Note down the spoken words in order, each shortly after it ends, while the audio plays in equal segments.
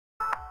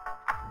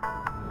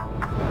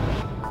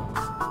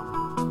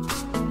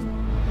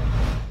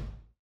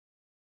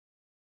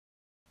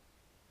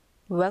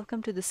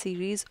Welcome to the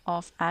series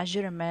of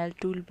Azure ML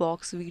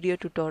Toolbox video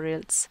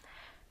tutorials.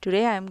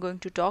 Today I am going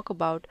to talk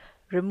about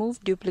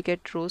Remove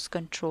Duplicate Rows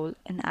control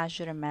in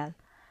Azure ML.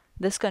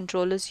 This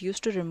control is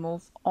used to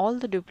remove all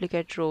the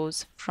duplicate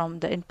rows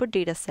from the input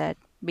dataset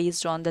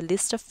based on the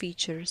list of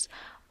features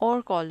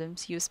or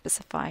columns you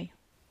specify.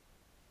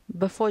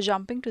 Before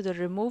jumping to the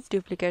Remove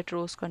Duplicate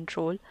Rows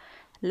control,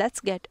 let's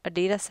get a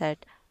dataset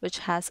which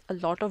has a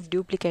lot of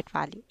duplicate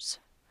values.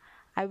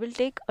 I will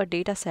take a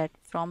dataset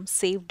from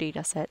saved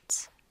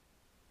datasets.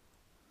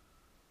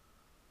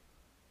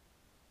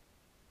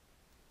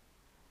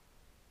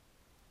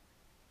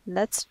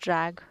 Let's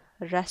drag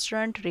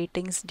restaurant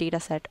ratings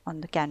dataset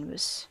on the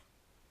canvas.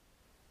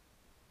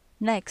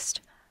 Next,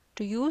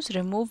 to use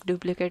remove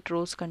duplicate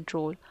rows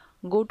control,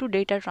 go to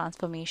Data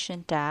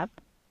Transformation tab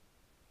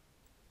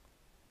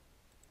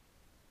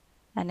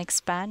and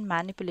expand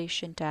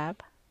Manipulation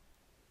tab.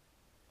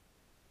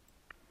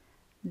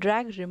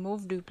 Drag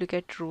remove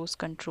duplicate rows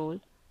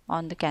control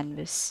on the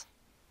canvas.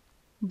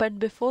 But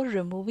before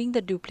removing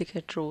the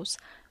duplicate rows,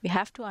 we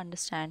have to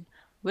understand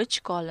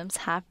which columns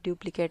have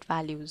duplicate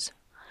values.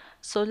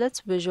 So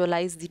let's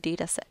visualize the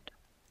dataset.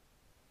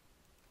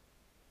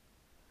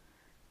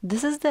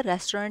 This is the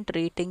restaurant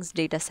ratings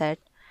dataset.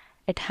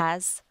 It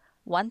has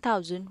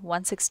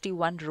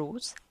 1161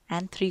 rows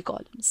and 3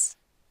 columns.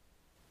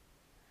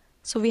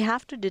 So we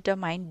have to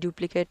determine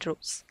duplicate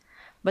rows,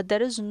 but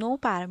there is no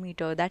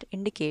parameter that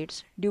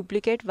indicates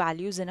duplicate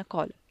values in a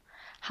column.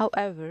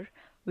 However,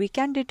 we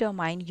can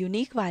determine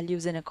unique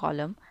values in a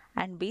column,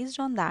 and based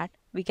on that,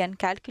 we can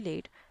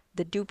calculate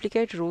the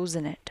duplicate rows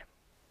in it.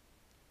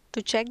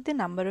 To check the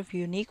number of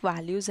unique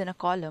values in a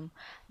column,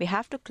 we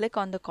have to click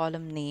on the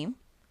column name,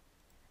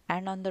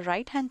 and on the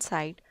right hand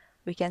side,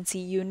 we can see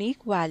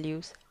unique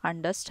values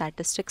under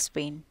Statistics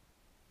pane.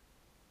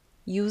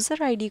 User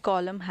ID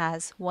column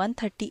has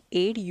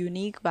 138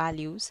 unique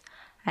values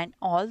and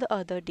all the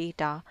other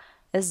data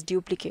is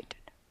duplicated.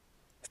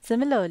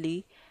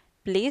 Similarly,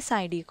 Place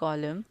ID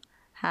column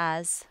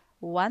has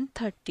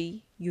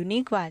 130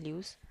 unique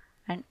values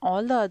and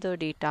all the other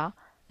data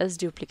is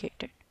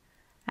duplicated.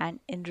 And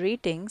in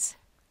ratings,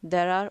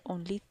 there are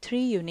only 3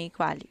 unique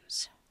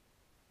values.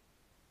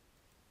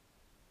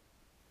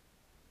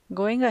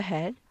 Going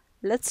ahead,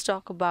 let's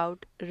talk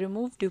about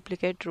remove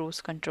duplicate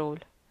rows control.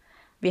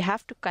 We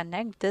have to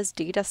connect this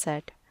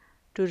dataset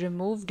to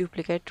remove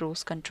duplicate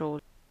rows control.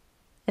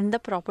 In the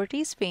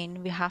properties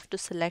pane, we have to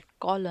select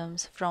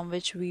columns from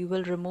which we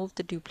will remove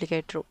the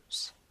duplicate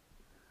rows.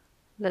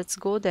 Let's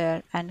go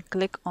there and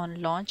click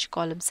on Launch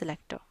Column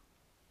Selector.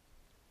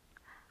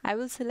 I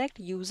will select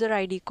User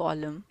ID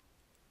column,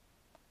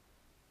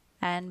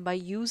 and by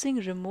using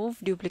Remove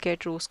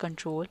Duplicate Rows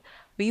control,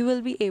 we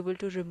will be able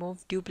to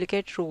remove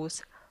duplicate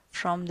rows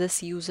from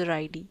this user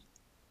ID.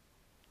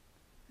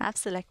 I've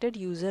selected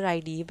user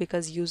ID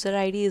because user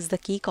ID is the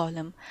key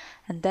column,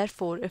 and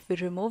therefore if we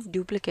remove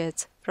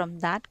duplicates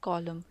from that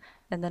column,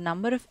 then the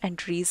number of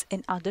entries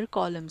in other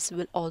columns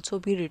will also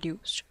be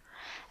reduced.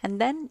 And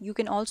then you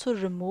can also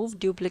remove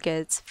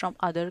duplicates from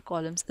other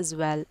columns as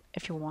well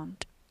if you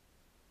want.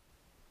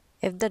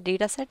 If the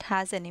dataset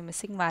has any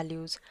missing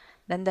values,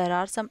 then there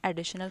are some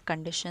additional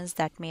conditions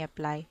that may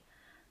apply.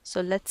 So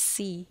let's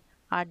see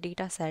our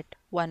dataset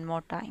one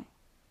more time.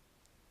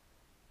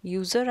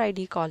 User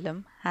ID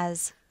column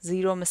has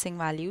 0 missing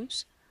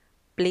values,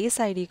 Place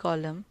ID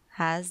column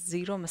has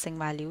 0 missing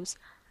values,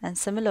 and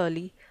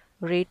similarly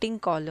rating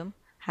column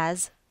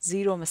has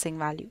 0 missing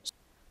values.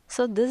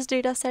 So this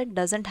dataset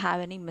doesn't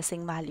have any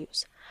missing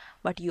values,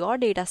 but your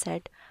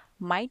dataset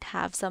might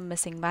have some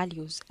missing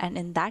values, and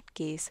in that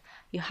case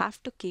you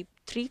have to keep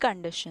 3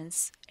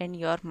 conditions in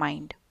your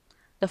mind.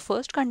 The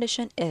first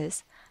condition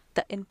is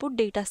the input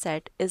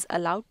dataset is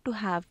allowed to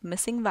have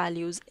missing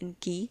values in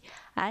key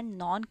and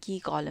non-key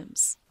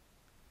columns.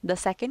 The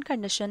second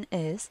condition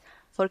is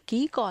for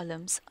key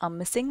columns, a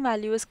missing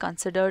value is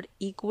considered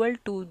equal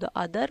to the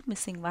other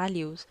missing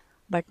values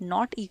but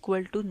not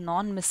equal to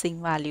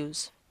non-missing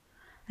values.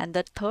 And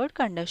the third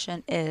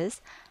condition is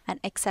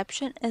an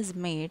exception is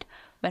made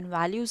when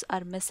values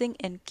are missing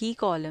in key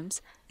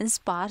columns in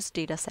sparse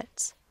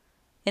datasets.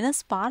 In a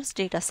sparse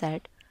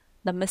dataset,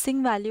 the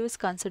missing value is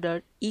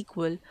considered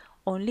equal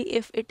only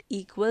if it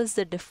equals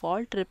the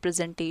default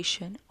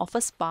representation of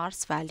a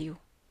sparse value.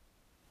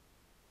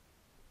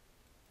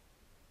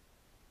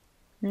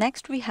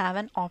 Next, we have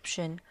an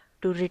option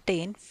to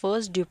retain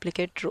first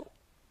duplicate row.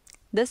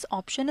 This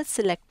option is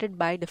selected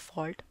by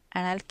default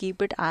and I'll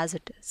keep it as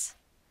it is.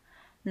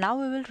 Now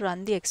we will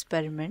run the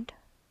experiment.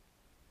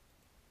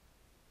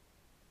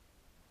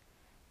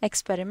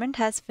 Experiment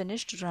has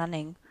finished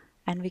running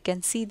and we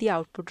can see the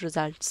output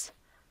results.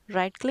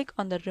 Right-click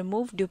on the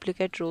Remove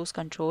Duplicate Rows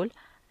control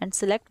and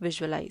select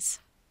Visualize.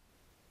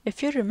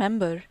 If you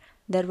remember,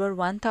 there were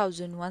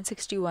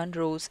 1161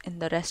 rows in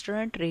the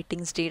restaurant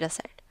ratings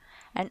dataset,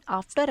 and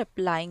after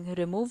applying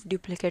Remove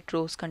Duplicate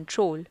Rows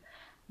control,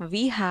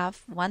 we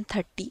have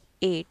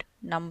 138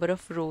 number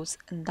of rows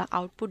in the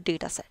output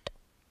dataset.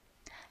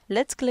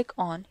 Let's click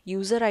on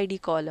User ID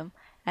column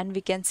and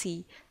we can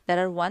see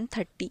there are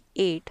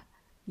 138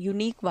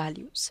 unique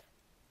values.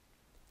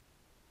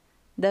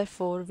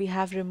 Therefore, we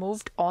have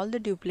removed all the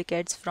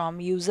duplicates from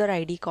user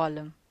ID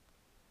column.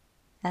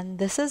 And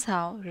this is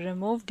how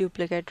remove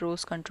duplicate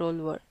rows control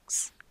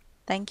works.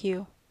 Thank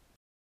you.